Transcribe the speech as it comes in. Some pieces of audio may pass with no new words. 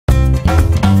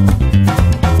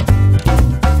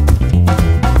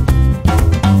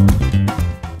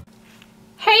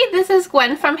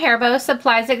Gwen from Hairbow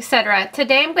Supplies, etc.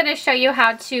 Today I'm going to show you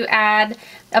how to add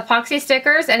epoxy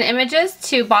stickers and images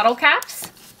to bottle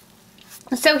caps.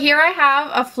 So here I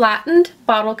have a flattened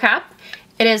bottle cap.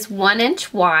 It is 1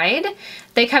 inch wide.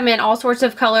 They come in all sorts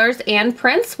of colors and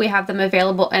prints. We have them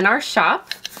available in our shop.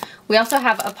 We also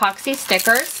have epoxy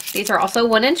stickers. These are also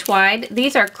 1 inch wide.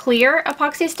 These are clear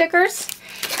epoxy stickers.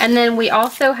 And then we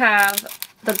also have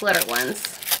the glitter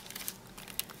ones.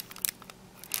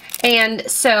 And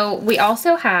so we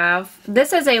also have,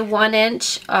 this is a 1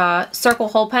 inch circle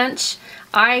hole punch.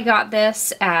 I got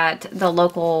this at the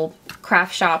local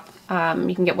craft shop.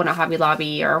 You can get one at Hobby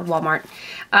Lobby or Walmart.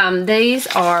 These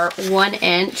are 1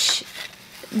 inch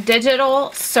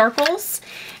digital circles.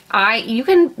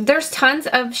 There's tons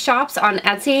of shops on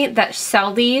Etsy that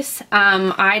sell these.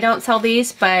 I don't sell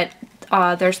these, but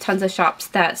there's tons of shops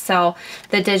that sell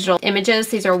the digital images.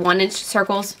 These are 1 inch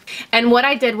circles. And what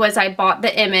I did was I bought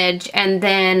the image and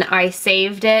then I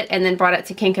saved it and then brought it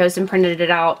to Kinko's and printed it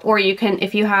out. Or you can,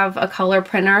 if you have a color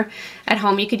printer at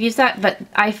home, you could use that. But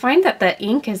I find that the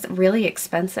ink is really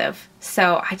expensive.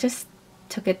 So I just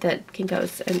took it to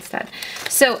Kinko's instead.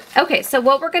 So, okay, so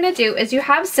what we're gonna do is you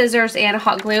have scissors and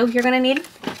hot glue you're gonna need.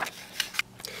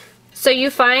 So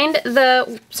you find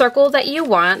the circle that you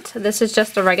want. This is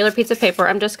just a regular piece of paper.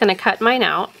 I'm just going to cut mine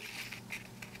out.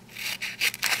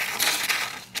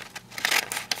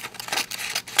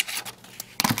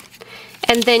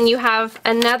 And then you have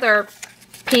another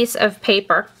piece of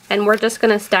paper, and we're just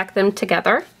going to stack them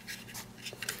together.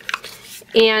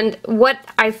 And what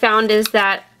I found is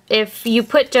that if you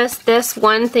put just this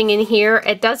one thing in here,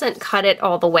 it doesn't cut it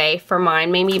all the way for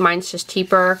mine. Maybe mine's just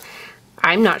cheaper.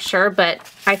 I'm not sure, but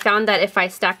I found that if I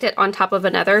stacked it on top of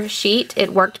another sheet,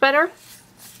 it worked better.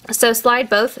 So slide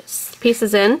both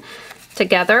pieces in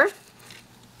together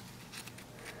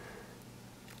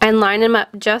and line them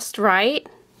up just right.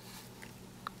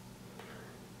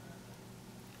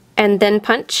 And then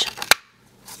punch.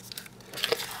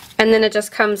 And then it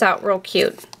just comes out real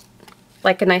cute,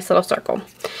 like a nice little circle.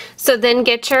 So then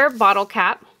get your bottle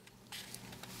cap.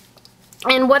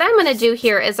 And what I'm going to do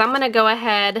here is I'm going to go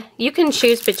ahead, you can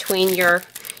choose between your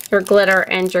glitter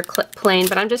and your plain,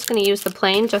 but I'm just going to use the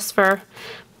plain just for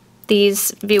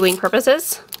these viewing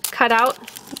purposes. Cut out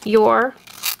your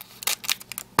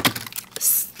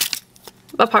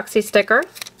epoxy sticker.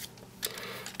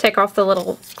 Take off the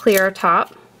little clear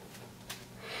top.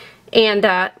 And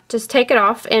just take it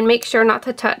off and make sure not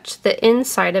to touch the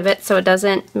inside of it so it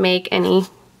doesn't make any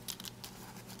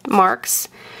marks.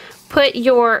 Put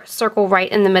your circle right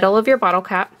in the middle of your bottle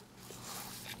cap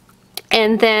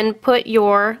and then put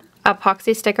your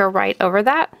epoxy sticker right over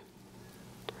that.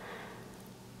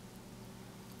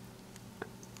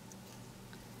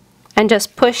 And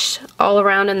just push all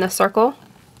around in the circle.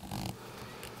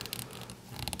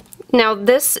 Now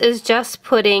this is just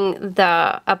putting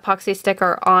the epoxy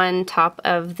sticker on top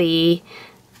of the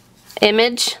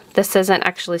image. This isn't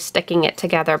actually sticking it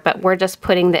together, but we're just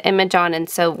putting the image on, and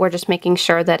so we're just making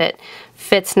sure that it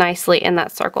fits nicely in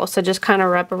that circle. So just kind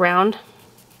of rub around.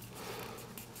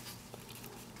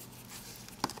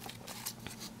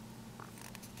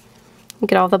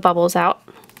 Get all the bubbles out.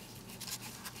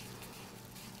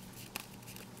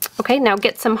 Okay, now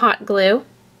get some hot glue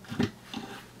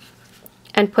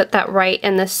and put that right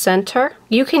in the center.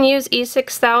 You can use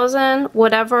E6000,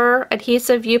 whatever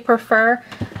adhesive you prefer.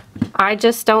 I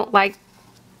just don't like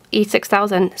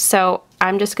E6000, so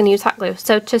I'm just going to use hot glue.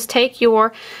 So just take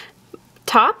your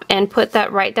top and put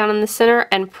that right down in the center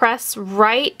and press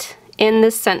right in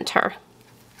the center.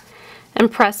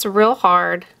 And press real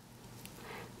hard.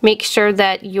 Make sure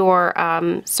that your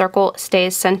circle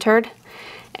stays centered.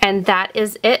 And that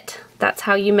is it. That's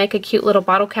how you make a cute little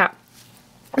bottle cap.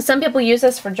 Some people use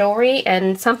this for jewelry,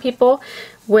 and some people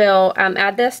will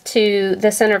add this to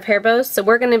the center of Hairbows. So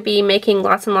we're going to be making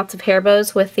lots and lots of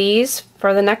Hairbows with these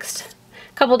for the next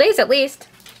couple days at least.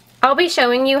 I'll be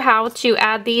showing you how to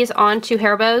add these onto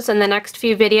Hairbows in the next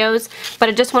few videos, but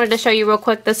I just wanted to show you real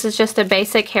quick. This is just a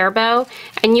basic Hairbow,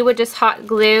 and you would just hot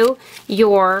glue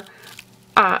your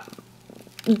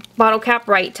bottle cap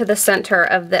right to the center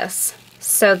of this.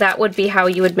 So that would be how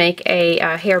you would make a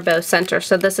Hairbow center.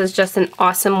 So this is just an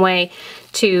awesome way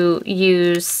to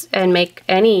use and make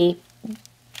any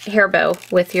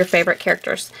Hairbow with your favorite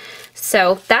characters.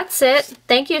 So that's it.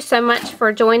 Thank you so much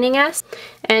for joining us,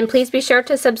 and please be sure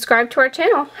to subscribe to our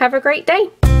channel. Have a great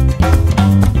day.